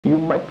You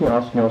might be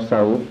asking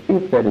yourself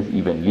if that is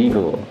even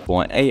legal.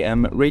 For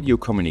AM radio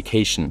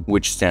communication,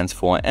 which stands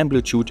for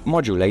amplitude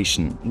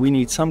modulation, we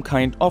need some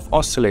kind of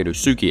oscillator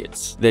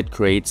circuit that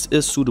creates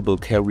a suitable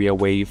carrier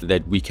wave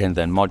that we can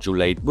then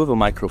modulate with a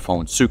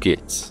microphone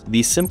circuit.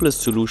 The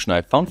simplest solution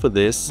I found for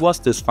this was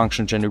this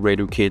function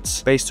generator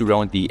kit based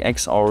around the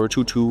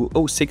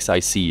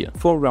XR2206 IC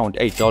for around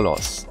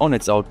 $8. On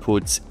its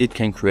output, it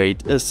can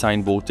create a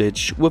sine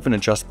voltage with an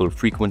adjustable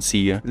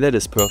frequency that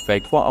is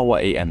perfect for our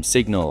AM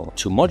signal.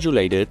 To modulate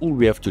it, all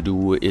we have to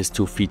do is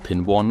to feed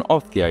pin 1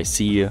 of the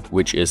IC,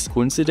 which is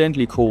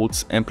coincidentally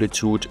called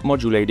amplitude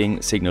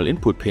modulating signal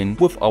input pin,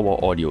 with our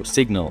audio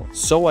signal.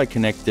 So I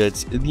connected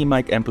the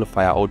mic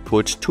amplifier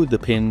output to the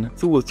pin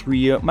through a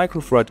 3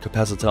 microfarad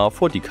capacitor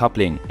for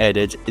decoupling,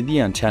 added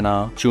the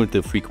antenna, tuned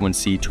the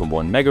frequency to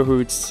 1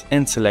 MHz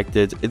and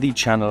selected the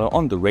channel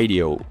on the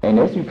radio. And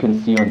as you can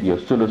see on the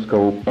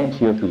oscilloscope and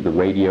here through the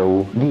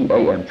radio, the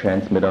AM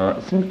transmitter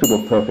seems to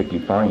work perfectly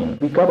fine.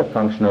 We got a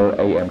functional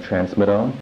AM transmitter